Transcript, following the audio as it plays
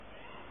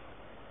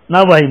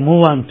Now I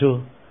move on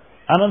to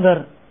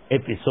another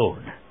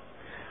episode.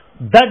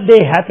 That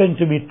day happened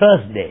to be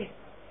Thursday.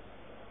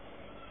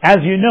 As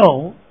you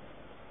know,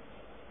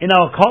 in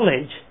our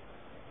college,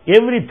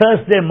 every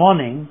Thursday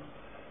morning,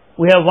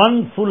 we have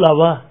 1 full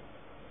hour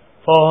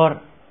for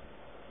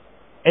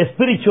a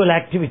spiritual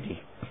activity.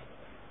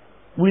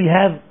 We'll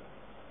have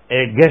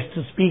a guest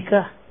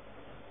speaker,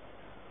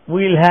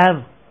 we'll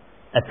have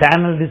a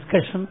panel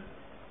discussion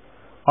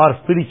or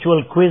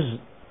spiritual quiz,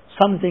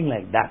 something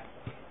like that.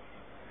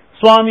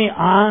 Swami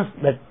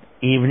asked that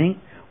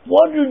evening,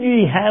 what did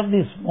we have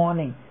this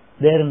morning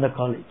there in the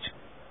college?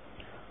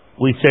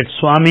 We said,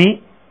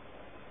 Swami,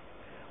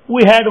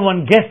 we had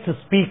one guest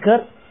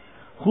speaker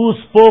who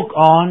spoke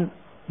on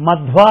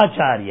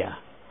Madhvacharya,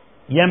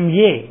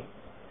 M-A-D-H-W-A,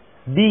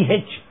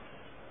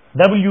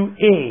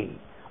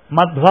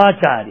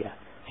 Madhvacharya,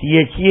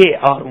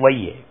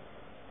 C-H-A-R-Y-A.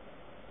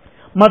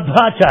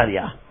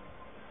 Madhvacharya,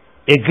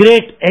 a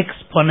great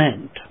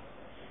exponent,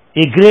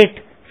 a great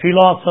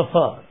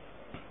philosopher,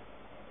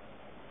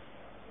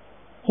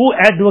 who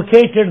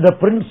advocated the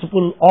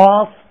principle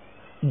of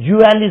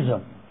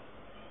dualism.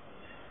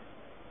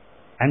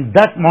 And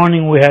that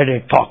morning we had a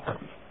talk.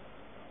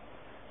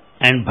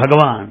 And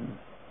Bhagavan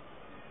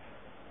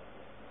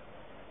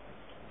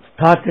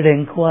started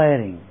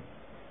inquiring,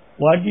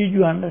 what did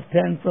you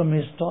understand from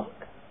his talk?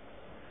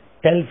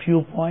 Tell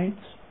few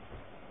points.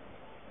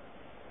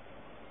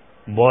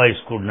 Boys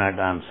could not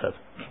answer.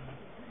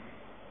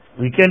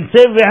 We can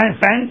say,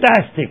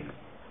 fantastic.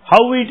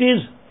 How it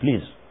is?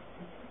 Please.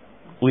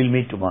 We'll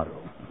meet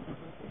tomorrow.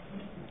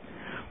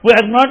 We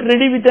are not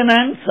ready with an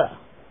answer.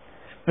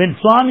 When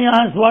Swami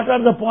asked, what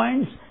are the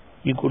points?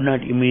 He could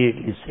not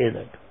immediately say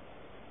that.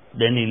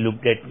 Then he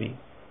looked at me.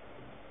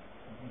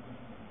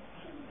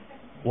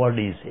 What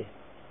did he say?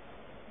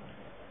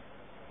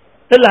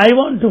 Well, I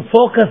want to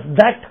focus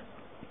that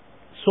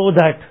so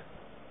that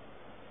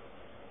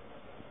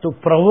to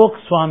provoke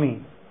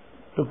Swami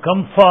to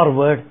come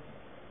forward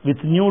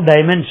with new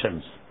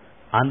dimensions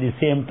on the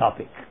same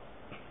topic.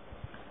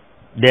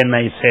 Then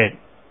I said,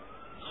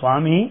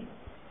 Swami,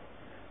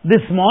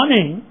 this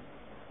morning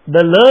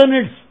the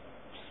learned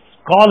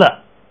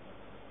scholar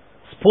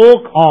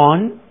spoke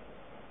on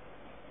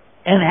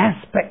an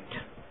aspect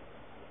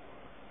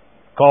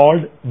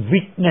called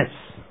witness.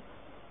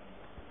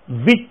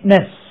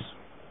 Witness,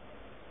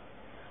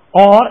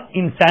 or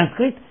in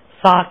Sanskrit,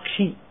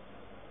 Sakshi,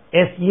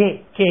 S-A-K-S-H-I.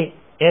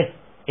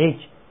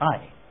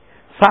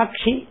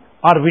 Sakshi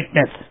or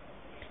witness.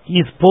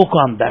 He spoke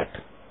on that.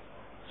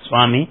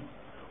 Swami,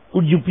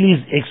 would you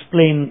please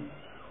explain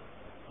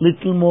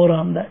little more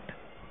on that?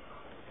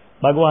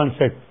 Bhagavan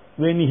said,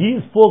 when he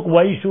spoke,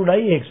 why should I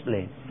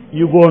explain?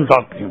 You go and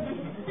talk to him.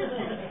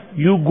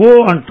 You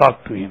go and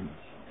talk to him.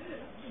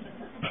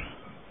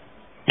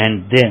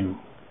 And then,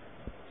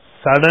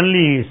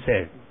 suddenly he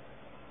said,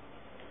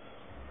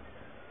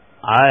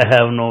 I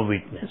have no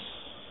witness.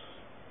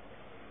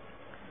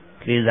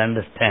 Please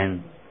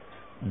understand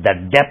the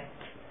depth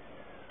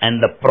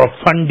and the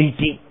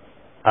profundity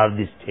of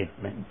this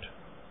statement.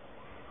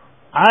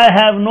 I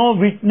have no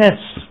witness.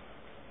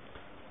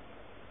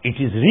 It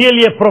is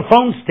really a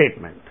profound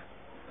statement.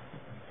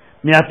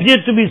 May appear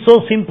to be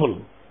so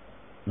simple.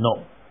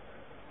 No.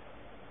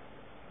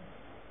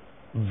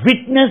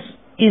 Witness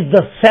is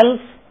the self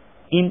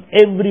in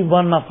every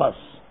one of us.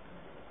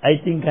 I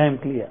think I am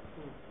clear.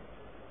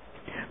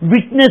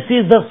 Witness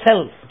is the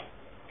self.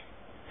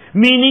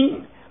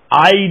 Meaning,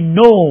 I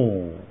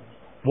know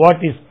what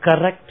is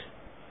correct,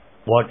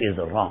 what is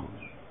wrong.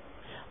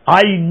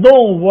 I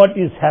know what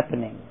is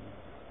happening.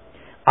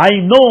 I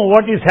know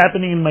what is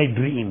happening in my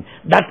dream.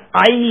 That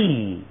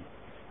I,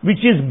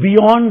 which is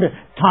beyond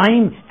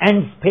time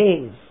and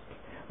space.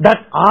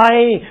 That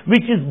I,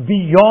 which is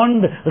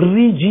beyond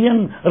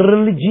region,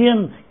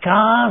 religion,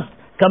 caste,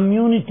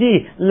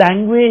 community,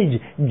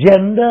 language,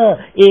 gender,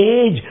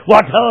 age,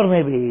 whatever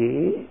may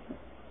be.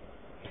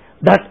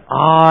 That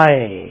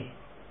I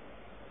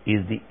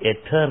is the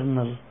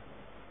eternal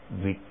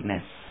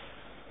witness.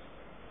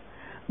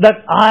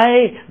 That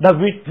I, the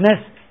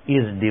witness,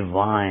 is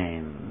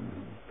divine.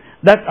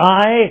 That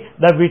I,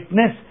 the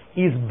witness,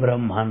 is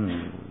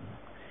Brahman,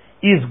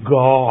 is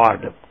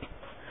God.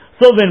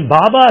 So when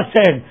Baba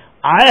said,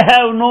 I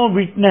have no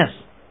witness,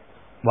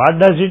 what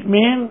does it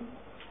mean?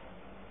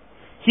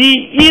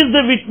 He is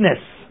the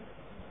witness.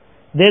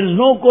 There is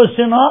no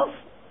question of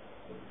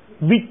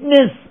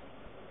witness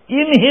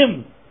in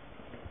him.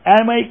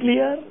 Am I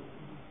clear?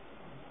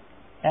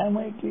 Am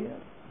I clear?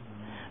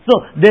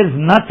 So there is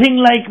nothing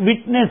like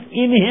witness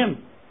in him,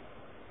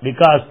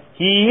 because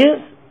he is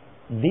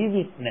the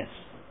witness.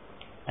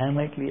 Am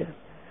I clear?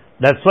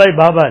 That's why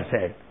Baba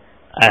said,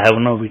 I have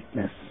no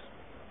witness.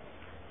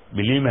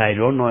 Believe me, I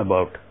don't know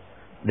about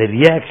the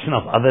reaction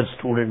of other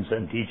students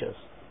and teachers.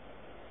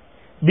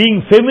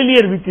 Being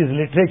familiar with his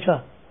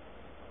literature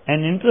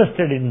and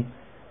interested in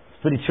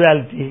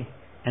spirituality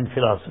and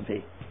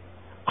philosophy,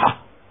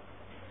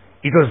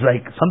 it was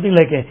like something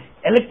like an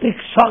electric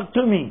shock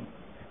to me.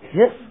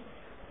 Yes,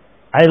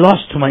 I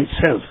lost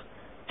myself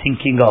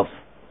thinking of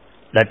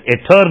that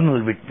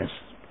eternal witness,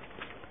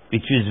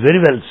 which is very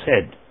well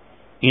said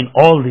in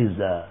all these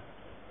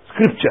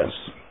scriptures,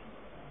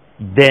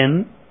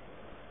 then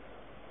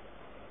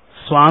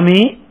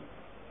Swami,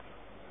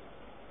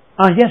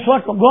 yes,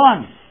 what? Go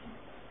on.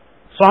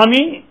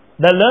 Swami,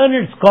 the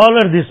learned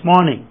scholar this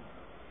morning,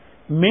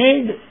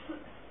 made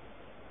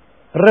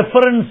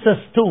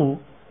references to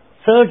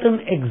certain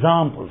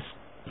examples.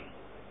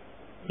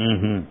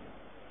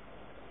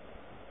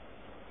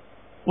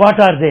 What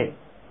are they?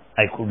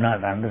 I could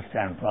not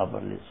understand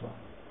properly, Swami.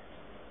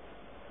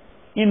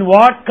 In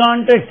what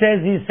context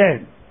has he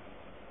said?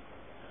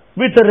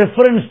 With a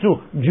reference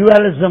to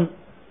dualism,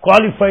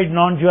 qualified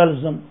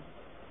non-dualism,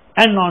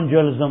 and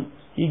non-dualism,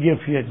 he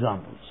gave few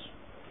examples.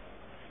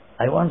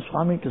 I want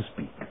Swami to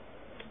speak,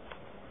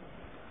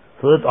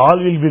 so that all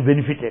will be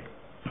benefited.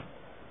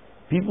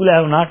 People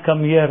have not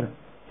come here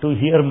to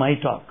hear my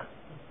talk.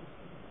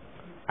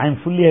 I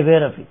am fully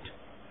aware of it.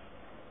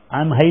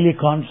 I am highly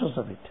conscious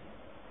of it.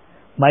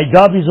 My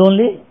job is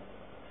only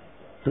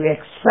to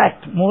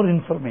extract more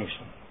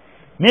information.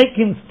 Make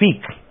him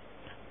speak.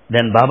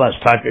 Then Baba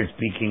started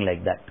speaking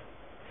like that.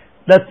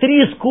 The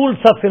three schools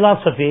of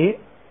philosophy,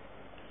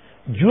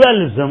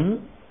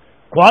 dualism,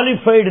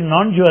 qualified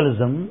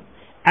non-dualism,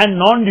 and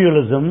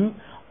non-dualism,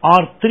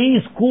 are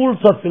three schools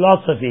of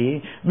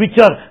philosophy which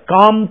are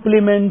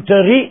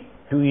complementary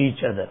to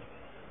each other.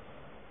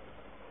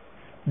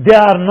 They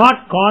are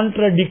not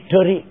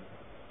contradictory.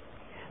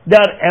 They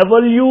are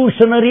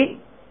evolutionary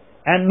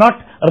and not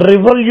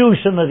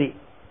revolutionary.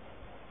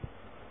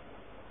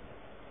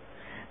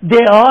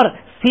 They are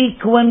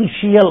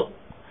sequential.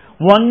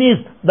 One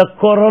is the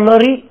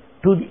corollary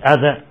to the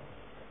other.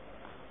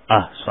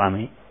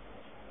 Swami.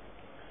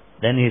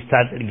 Then he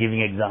started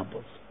giving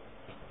examples.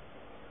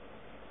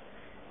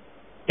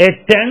 A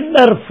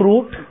tender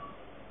fruit,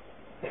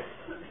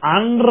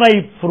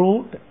 unripe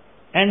fruit,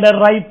 and a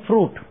ripe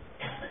fruit.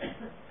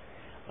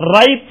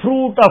 Ripe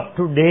fruit of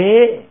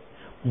today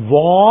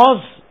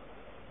was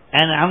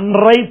an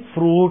unripe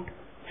fruit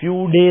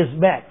few days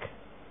back.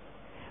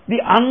 The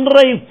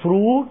unripe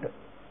fruit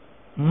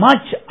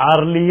much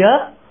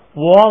earlier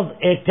was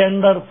a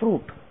tender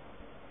fruit.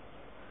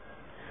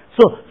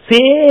 So,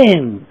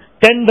 same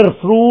tender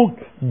fruit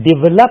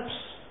develops,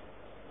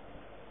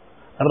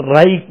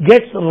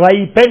 gets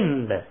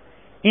ripened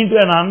into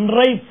an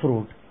unripe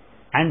fruit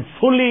and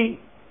fully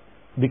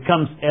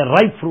becomes a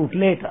ripe fruit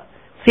later.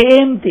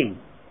 Same thing.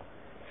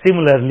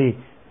 Similarly,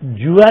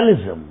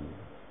 dualism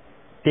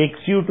takes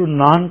you to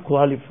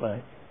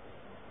non-qualified,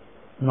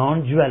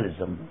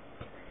 non-dualism,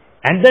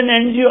 and then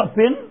ends you up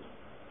in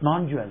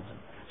non-dualism.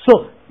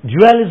 So,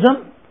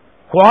 dualism,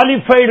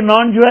 qualified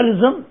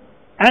non-dualism,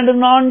 and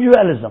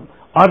non-dualism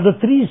are the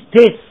three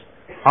states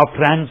of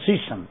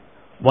transition,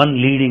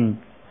 one leading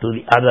to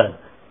the other.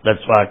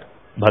 That's what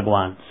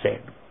Bhagavan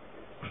said.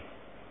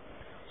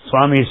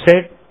 Swami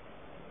said,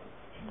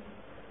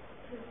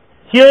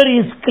 here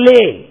is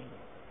clay,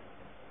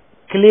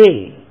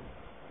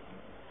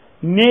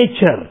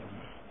 nature,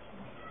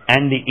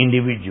 and the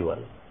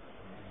individual.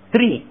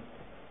 3.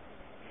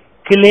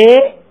 Clay,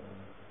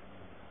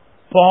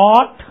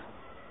 pot,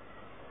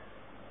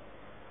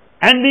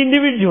 and the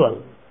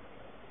individual.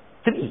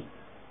 3.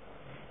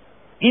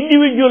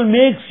 Individual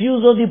makes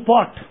use of the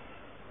pot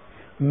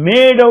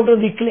made out of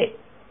the clay.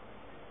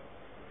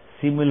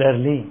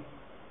 Similarly,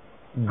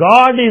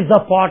 God is the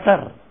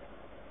potter.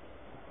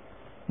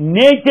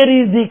 Nature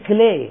is the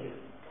clay.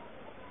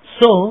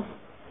 So,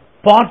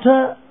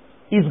 potter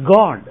is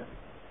God.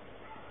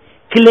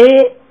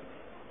 Clay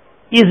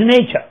is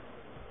nature.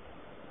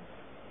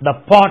 The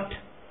pot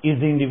is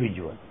the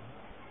individual.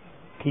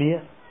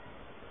 Clear?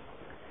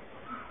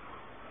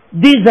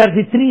 These are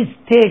the three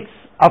states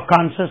of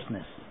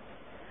consciousness.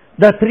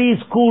 The three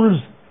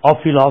schools of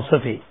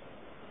philosophy,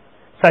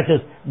 such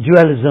as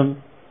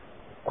dualism,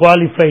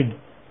 qualified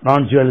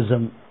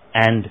non-dualism,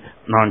 and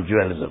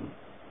non-dualism.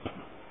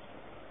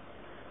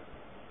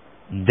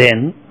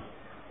 Then,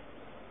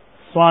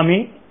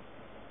 Swami,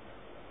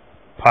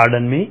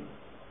 pardon me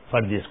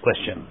for this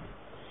question.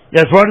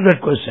 Yes, what is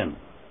that question?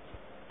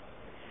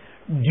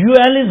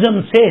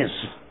 Dualism says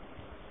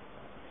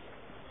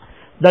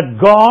that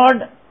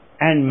God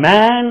and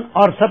man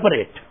are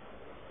separate.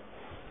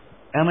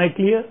 Am I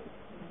clear?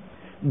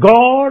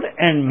 God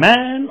and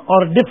man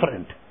are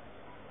different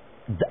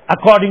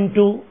according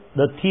to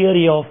the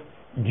theory of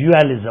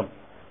dualism,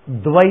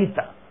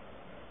 Dvaita.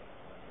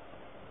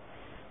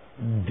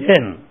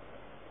 Then,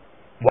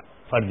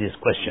 for this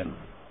question.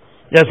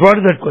 Yes, what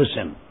is that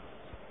question?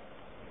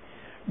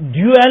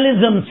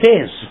 Dualism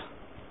says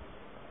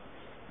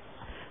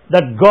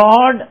that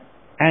God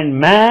and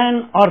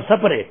man are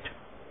separate,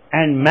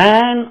 and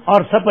man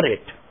are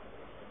separate.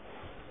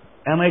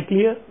 Am I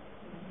clear?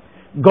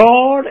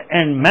 God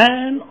and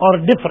man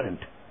are different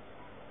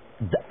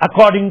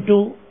according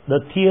to the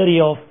theory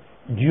of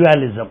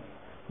dualism,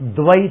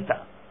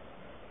 Dvaita.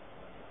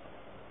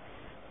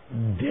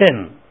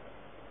 Then,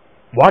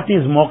 what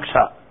is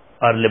moksha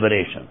or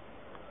liberation?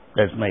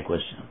 That's my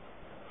question.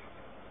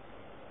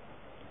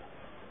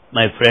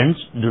 My friends,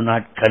 do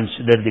not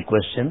consider the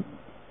question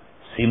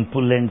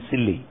simple and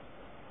silly.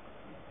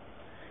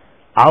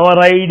 Our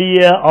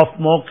idea of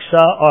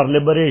moksha or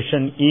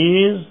liberation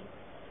is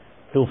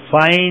to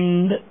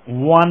find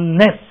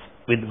oneness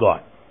with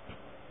God,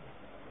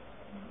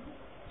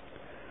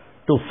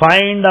 to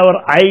find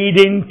our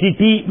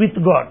identity with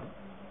God.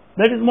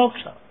 That is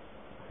moksha.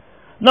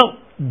 Now,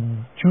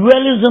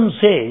 dualism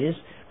says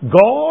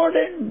God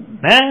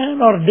and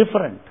man are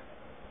different.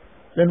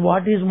 Then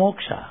what is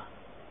moksha?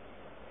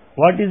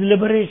 What is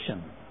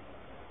liberation?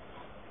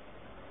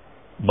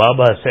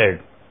 Baba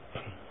said,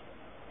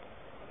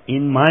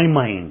 in my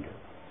mind,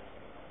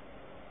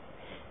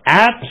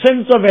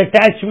 absence of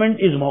attachment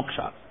is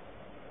moksha.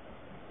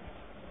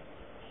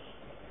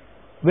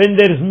 When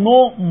there is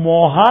no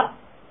moha,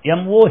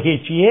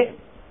 M-O-H-A,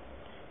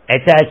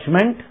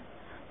 attachment,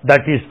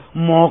 that is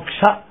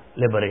moksha,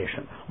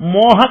 liberation.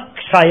 Moha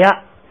kshaya,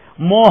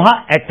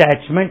 moha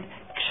attachment,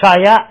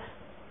 kshaya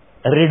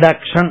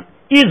reduction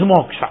is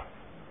moksha.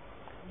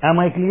 Am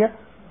I clear?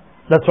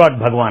 That's what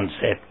Bhagavan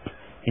said.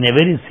 In a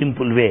very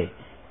simple way,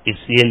 it's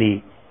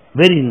really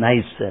very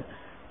nice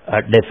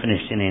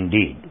definition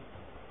indeed.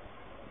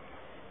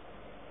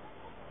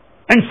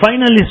 And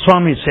finally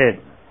Swami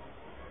said,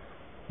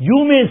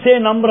 you may say a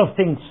number of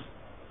things,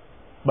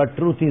 but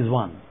truth is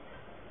one.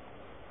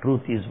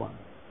 Truth is one.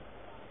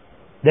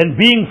 Then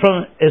being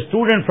from a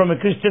student from a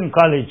Christian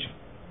college,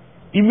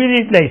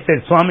 immediately I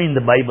said, Swami, in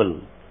the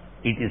Bible,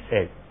 it is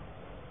said,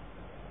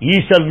 ye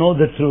shall know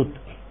the truth,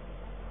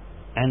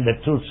 and the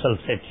truth shall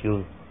set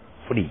you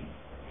free.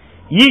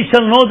 Ye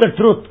shall know the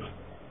truth,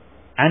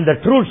 and the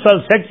truth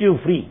shall set you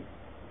free,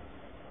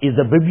 is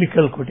the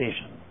biblical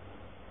quotation.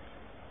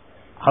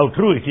 How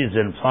true it is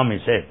when Swami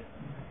said,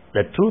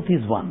 the truth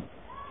is one.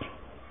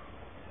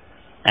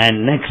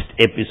 And next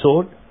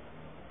episode,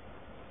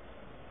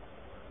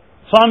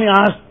 Swami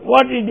asked,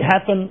 what did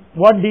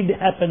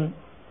happen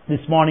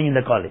this morning in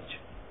the college?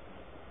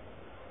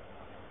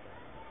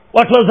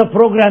 What was the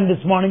program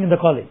this morning in the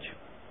college?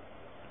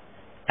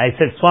 I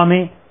said,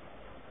 Swami,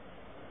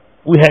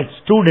 we had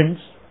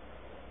students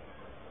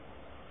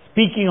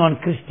speaking on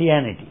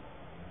Christianity.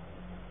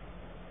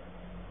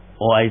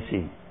 Oh, I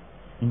see.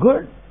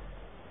 Good.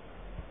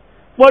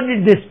 What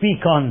did they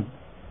speak on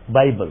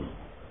Bible?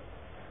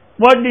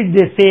 What did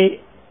they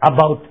say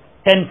about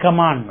 10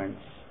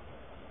 Commandments?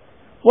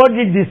 What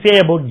did they say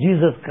about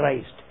Jesus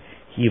Christ?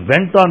 He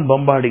went on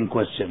bombarding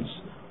questions,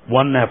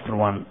 one after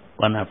one,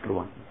 one after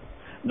one.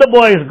 The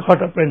boys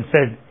got up and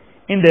said,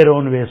 in their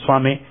own way,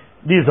 Swami,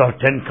 these are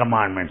 10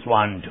 Commandments,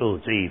 1, 2,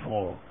 3,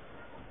 4.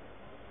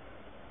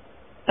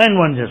 And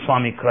one said,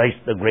 Swami, Christ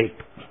the Great,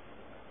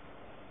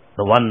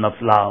 the one of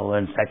love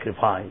and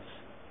sacrifice.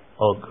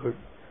 Oh, good.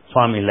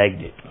 Swami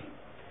liked it.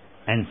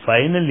 And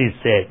finally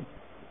said,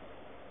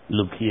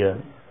 look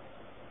here,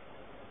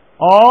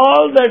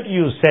 all that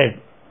you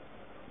said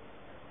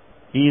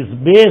is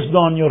based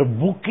on your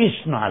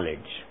bookish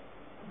knowledge.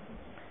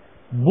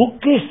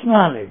 Bookish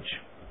knowledge,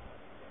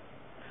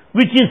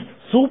 which is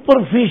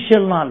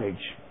superficial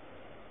knowledge.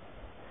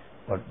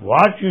 But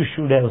what you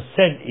should have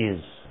said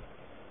is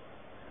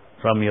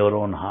from your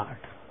own heart.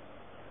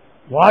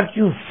 What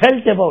you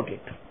felt about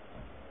it.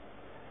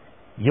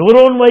 Your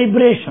own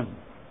vibration.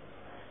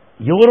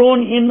 Your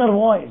own inner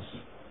voice.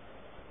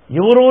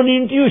 Your own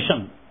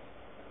intuition.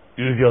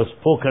 You have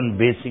spoken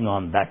basing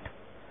on that.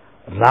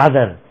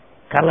 Rather,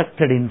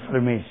 collected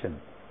information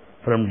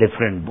from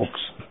different books.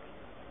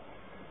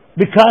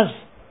 Because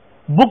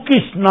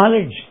bookish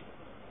knowledge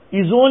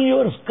is only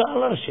your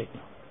scholarship.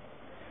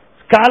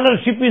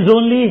 Scholarship is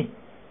only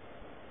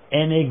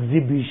an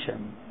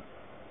exhibition.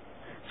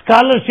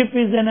 Scholarship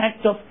is an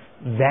act of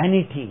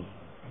vanity.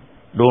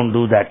 Don't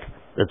do that.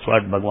 That's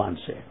what Bhagavan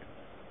said.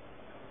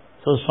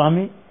 So,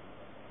 Swami,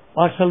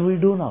 what shall we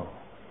do now?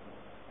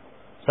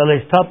 Shall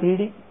I stop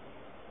reading?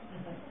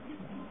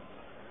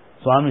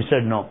 Swami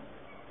said, no.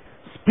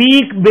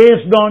 Speak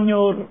based on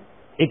your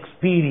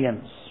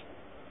experience.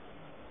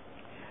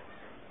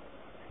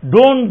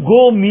 Don't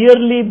go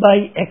merely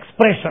by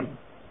expression.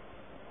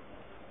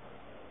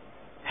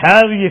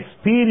 Have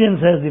experience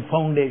as the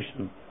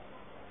foundation.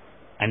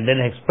 And then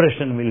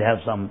expression will have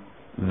some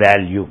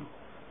value.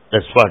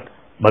 That's what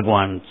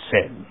Bhagavan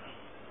said.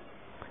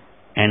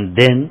 And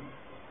then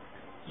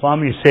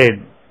Swami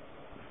said,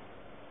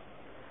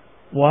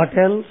 what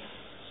else?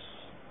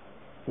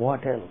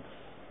 What else?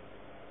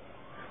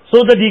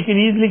 So that he can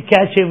easily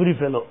catch every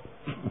fellow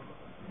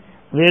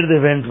where they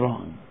went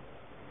wrong.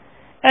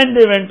 And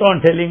they went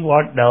on telling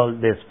what all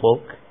they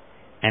spoke.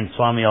 And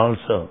Swami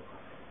also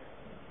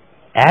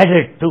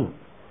added to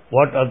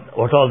what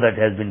all that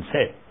has been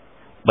said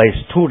by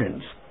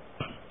students.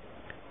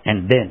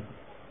 And then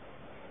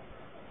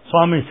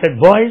Swami said,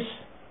 boys,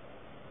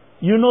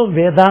 you know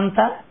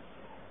Vedanta?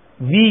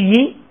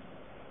 V-E-D-A-N-T-H-A.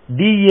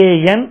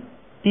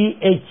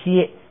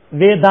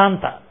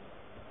 Vedanta.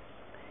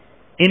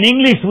 In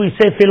English we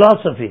say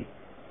philosophy.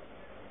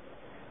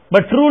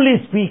 But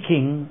truly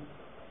speaking,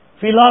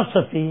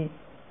 philosophy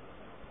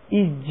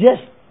is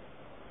just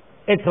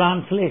a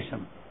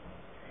translation.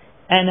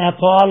 an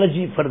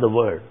apology for the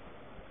word.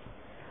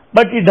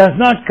 But it does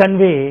not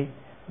convey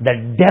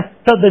the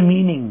depth of the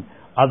meaning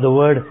of the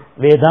word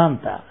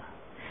Vedanta.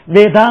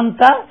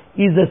 Vedanta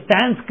is a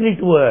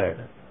Sanskrit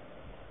word.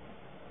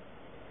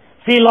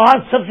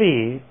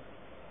 Philosophy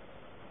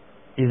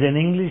is an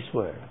English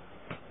word.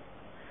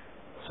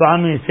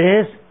 Swami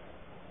says,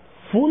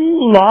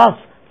 full loss,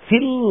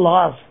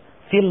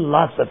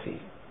 philosophy.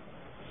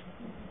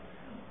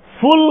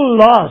 Full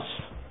loss,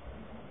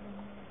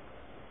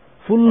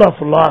 full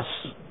of loss.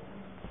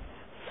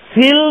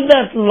 Fill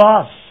that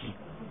loss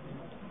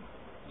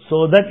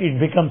so that it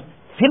becomes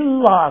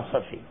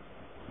philosophy.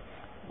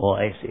 Oh,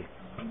 I see.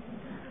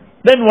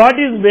 Then what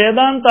is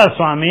Vedanta,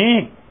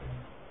 Swami?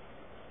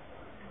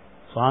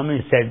 Swami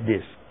said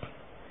this.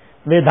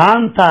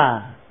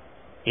 Vedanta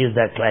is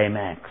the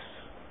climax.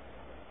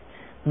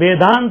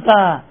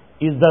 Vedanta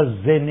is the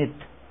zenith.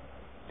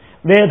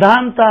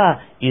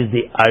 Vedanta is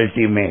the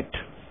ultimate.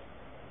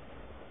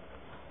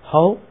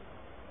 How?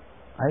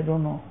 I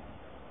don't know.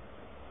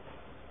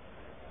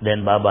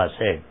 Then Baba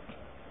said,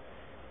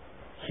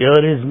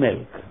 here is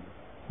milk.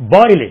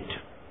 Boil it.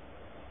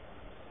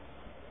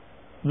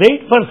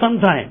 Wait for some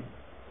time.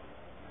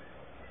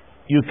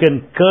 You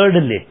can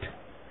curdle it.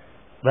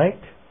 Right?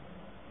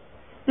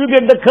 You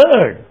get the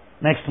curd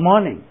next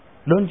morning,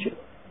 don't you?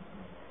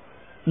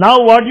 Now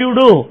what you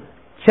do?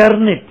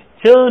 Churn it.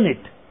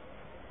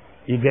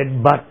 You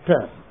get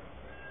butter.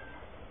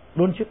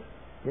 Don't you?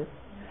 Yes.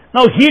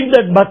 Now heat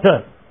that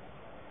butter.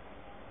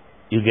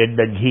 You get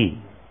the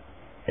ghee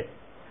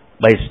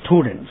by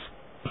students.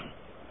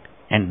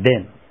 And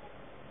then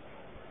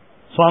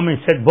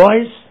Swami said,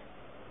 boys,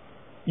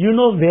 you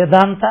know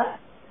Vedanta?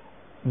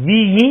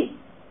 V-E-D-A-N-T-H-A.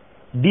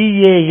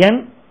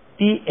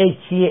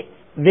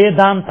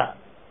 Vedanta.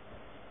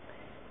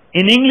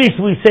 In English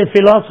we say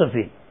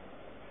philosophy.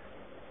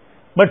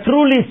 But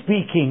truly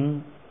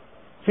speaking,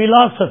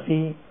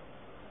 philosophy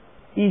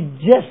is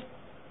just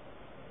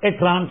a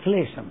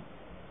translation,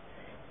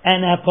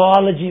 an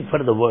apology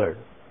for the word.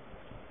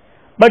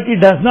 But it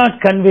does not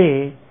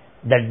convey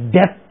the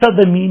depth of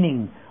the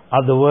meaning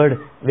of the word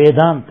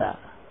Vedanta.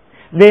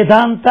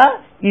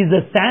 Vedanta is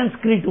a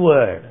Sanskrit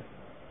word.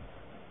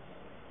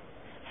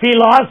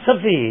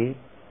 Philosophy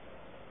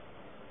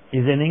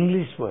is an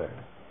English word.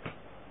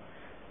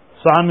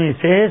 Swami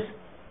says,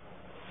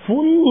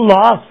 full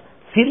loss,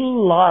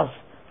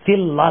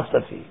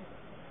 philosophy.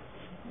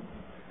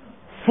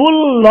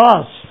 Full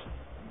loss,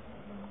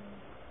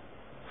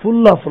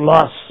 full of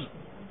loss.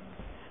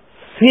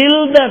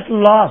 Fill that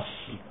loss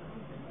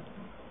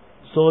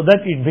so that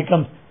it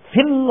becomes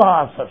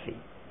philosophy.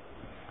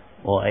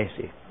 Oh, I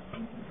see.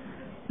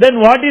 Then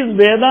what is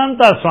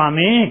Vedanta,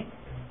 Swami?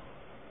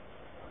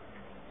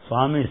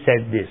 Swami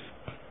said this.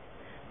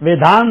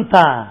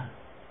 Vedanta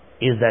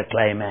is the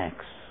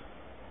climax.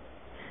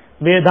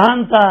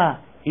 Vedanta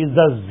is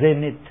the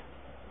zenith.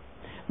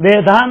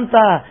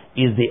 Vedanta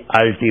is the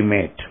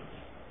ultimate.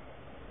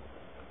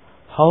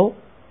 How?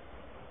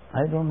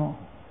 I don't know.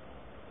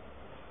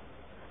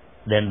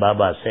 Then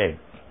Baba said,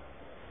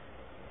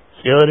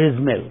 here is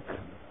milk.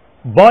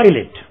 Boil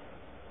it.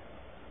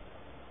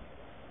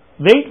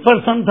 Wait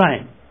for some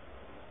time.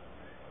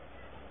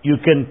 You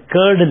can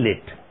curdle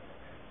it.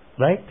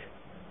 Right?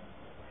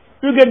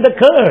 You get the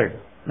curd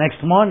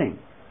next morning,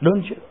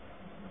 don't you?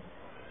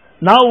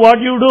 Now what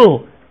you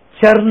do?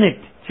 Churn it.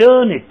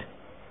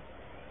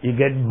 You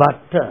get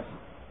butter.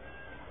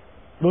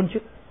 Don't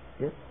you?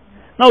 Yes.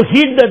 Now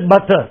heat that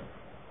butter.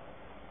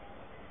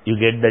 You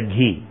get the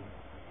ghee.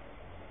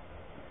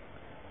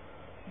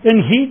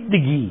 Then heat the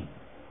ghee.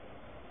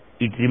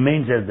 It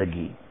remains as the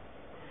ghee.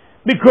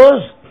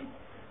 Because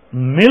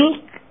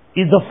milk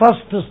is the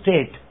first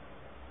state.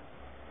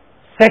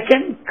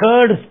 Second,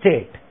 curd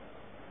state.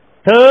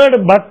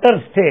 Third,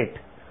 butter state.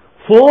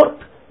 Fourth,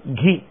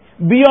 ghee.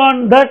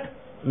 Beyond that,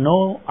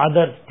 no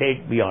other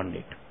state beyond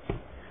it.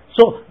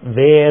 So,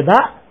 Veda,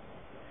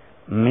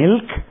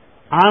 milk,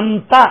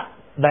 Anta,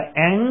 the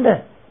end,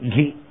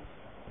 ghee.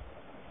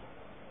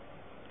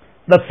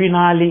 The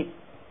finale,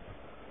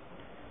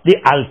 the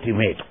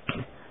ultimate.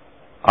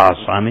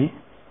 Swami,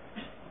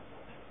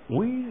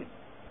 we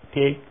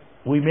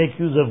make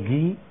use of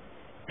ghee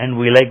and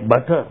we like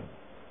butter,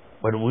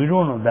 but we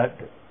don't know that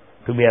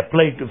to be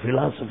applied to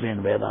philosophy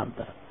and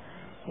Vedanta.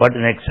 What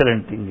an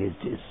excellent thing is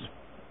this.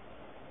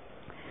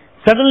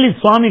 Suddenly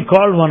Swami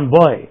called one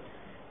boy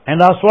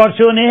and asked, what's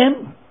your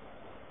name?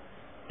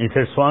 He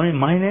said, Swami,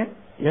 my name?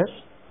 Yes.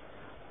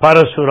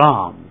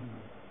 Parasuram.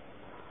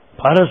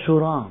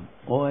 Parasuram.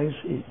 Oh, I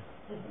see.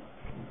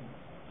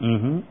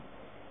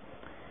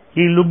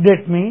 He looked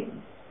at me.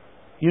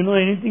 You know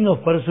anything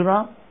of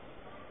Parasuram?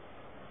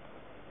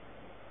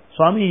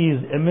 Swami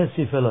is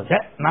MSc fellow.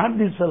 Not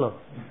this fellow.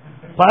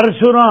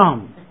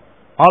 Parasuram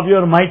of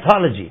your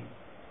mythology,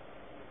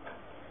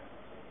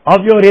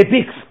 of your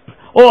epics.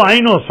 Oh, I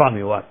know,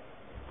 Swami. What?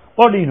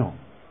 What do you know?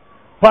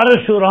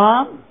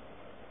 Parasuram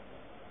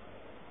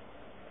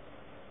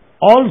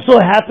also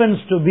happens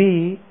to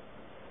be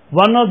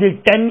one of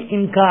the 10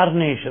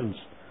 incarnations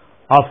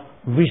of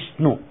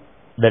Vishnu,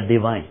 the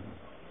divine.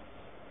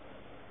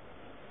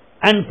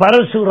 And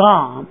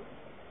Parasuram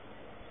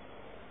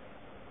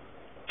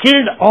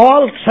killed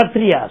all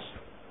Kshatriyas,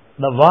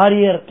 the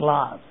warrior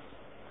class.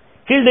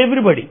 Killed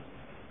everybody.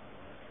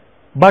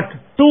 But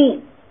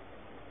two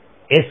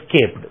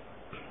escaped.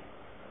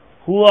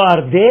 Who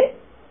are they?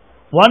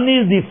 One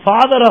is the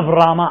father of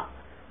Rama,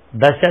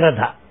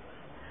 Dasharatha.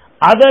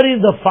 Other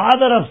is the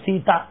father of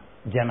Sita,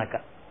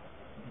 Janaka.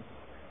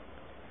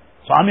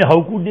 Swami,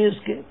 how could they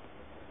escape?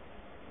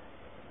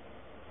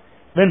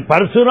 When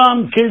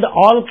Parasuram killed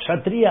all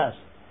Kshatriyas,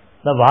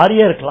 the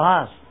warrior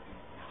class,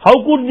 how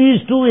could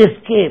these two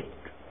escape?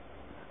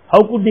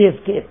 How could they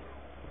escape?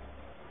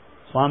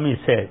 Swami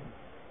said,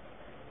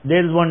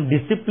 there is one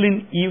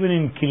discipline even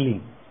in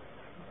killing.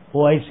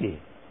 Oh, I see.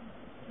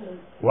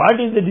 What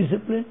is the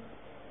discipline?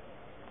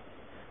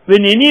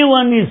 When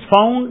anyone is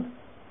found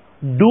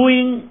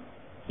doing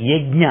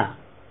yajna,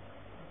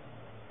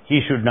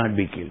 he should not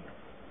be killed.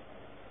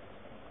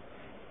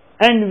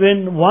 And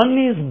when one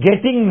is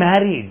getting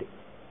married,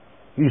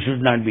 he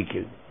should not be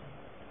killed.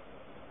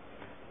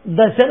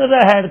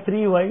 Dasharatha had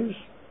 3 wives.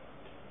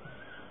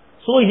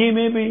 So he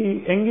may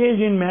be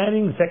engaged in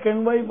marrying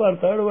second wife or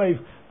third wife.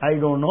 I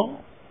don't know.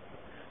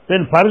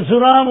 When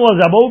Parasuram was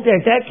about to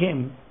attack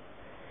him,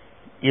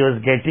 he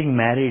was getting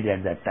married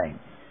at that time.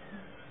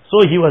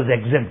 So he was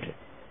exempted.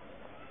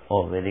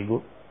 Oh, very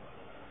good.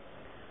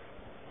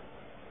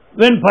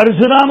 When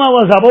Parasurama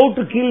was about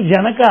to kill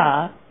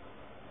Janaka,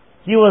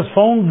 he was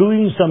found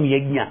doing some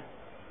yajna.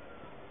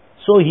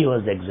 So he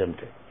was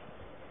exempted.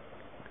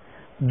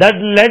 That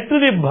led to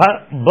the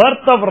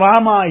birth of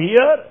Rama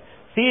here,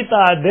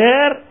 Sita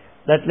there,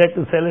 that led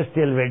to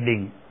celestial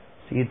wedding.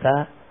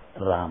 Sita,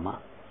 Rama.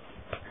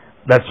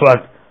 That's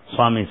what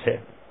Swami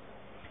said.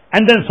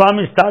 And then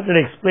Swami started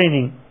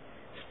explaining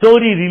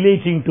story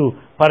relating to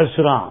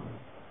Parasuram.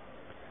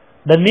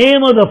 The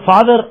name of the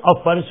father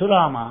of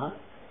Parasurama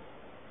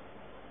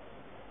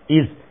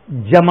is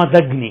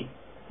Jamadagni.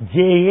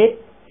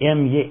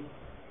 J-A-M-A.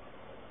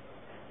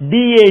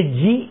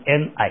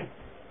 D-A-G-N-I.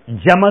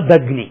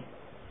 Jamadagni.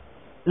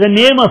 The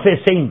name of a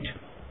saint.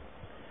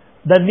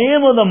 The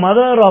name of the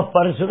mother of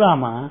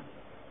Parasurama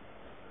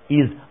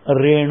is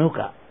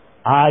Renuka.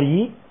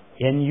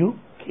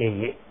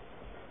 R-E-N-U-K-A.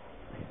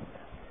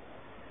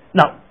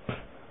 Now,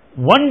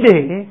 one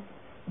day,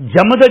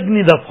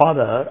 Jamadagni, the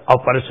father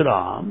of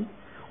Parasuram,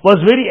 was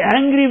very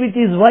angry with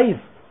his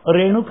wife,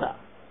 Renuka,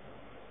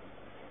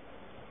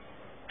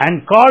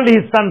 and called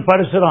his son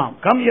Parasuram,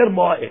 come here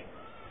boy,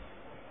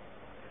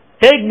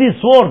 take this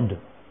sword,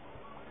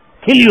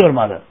 kill your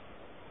mother.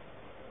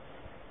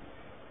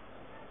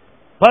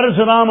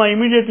 Parasurama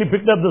immediately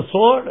picked up the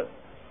sword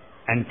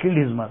and killed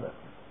his mother.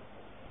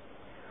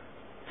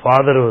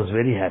 Father was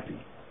very happy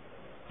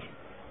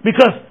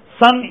because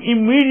son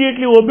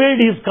immediately obeyed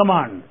his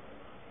command.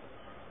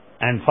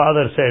 And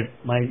father said,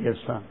 my dear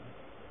son,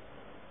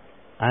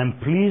 I am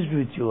pleased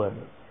with your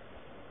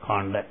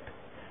conduct.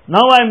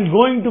 Now I am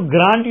going to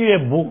grant you a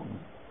boon.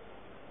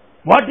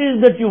 What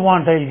is that you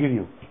want? I will give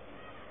you.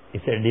 He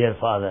said, dear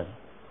father,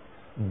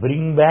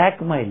 bring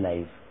back my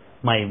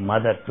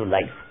mother to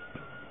life.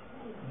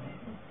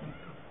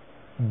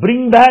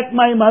 Bring back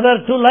my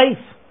mother to life.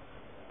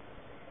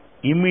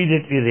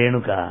 Immediately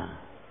Renuka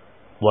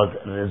was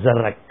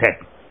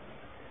resurrected.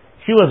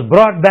 She was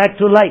brought back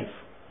to life.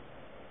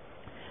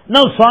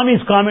 Now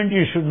Swami's comment,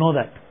 you should know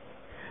that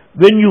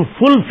when you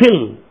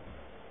fulfill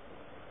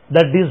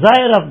the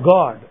desire of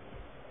God,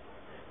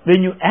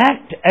 when you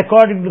act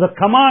according to the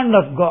command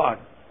of God,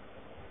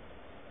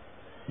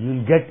 you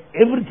will get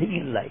everything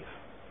in life.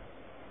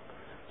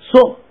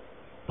 So,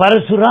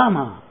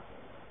 Parasurama,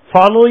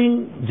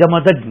 following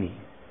Jamadagni,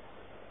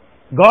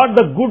 got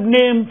the good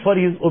name for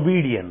his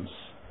obedience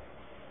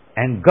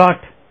and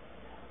got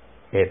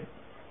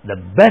the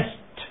best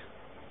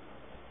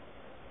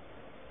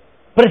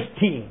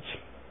prestige,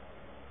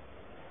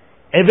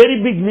 a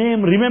very big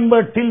name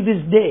remembered till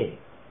this day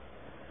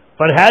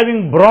for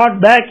having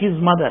brought back his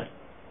mother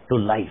to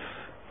life,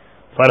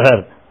 for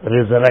her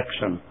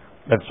resurrection.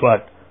 That's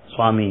what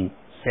Swami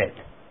said.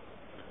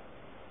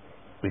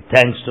 With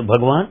thanks to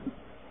Bhagavan,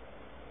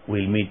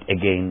 we'll meet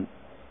again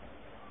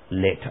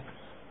later.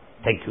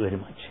 Thank you very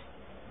much.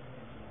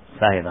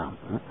 Sai Ram.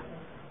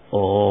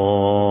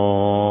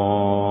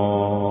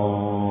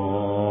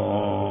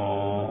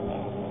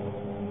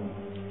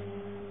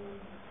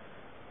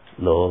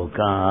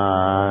 Loka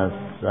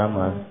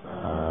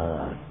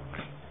samasta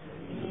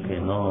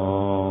sukhino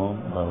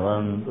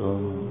bhavantu.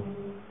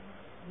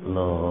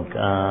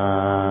 Loka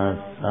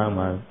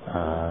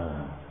samasta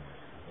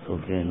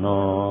sukhino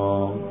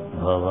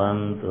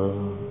bhavantu.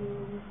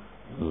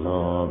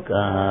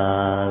 Loka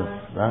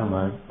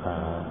samasta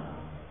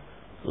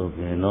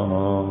sukhino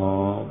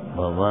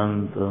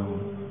bhavantu.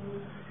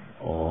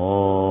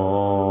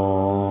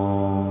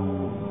 Om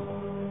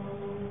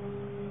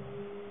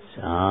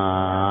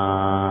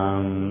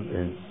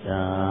Shanti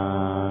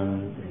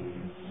Shanti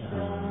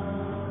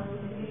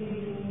Shanti.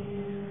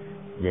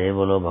 Jai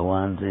Bolo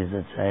Bhagwan Sri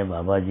Satsai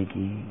Baba Ji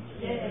ki.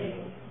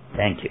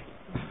 Thank you.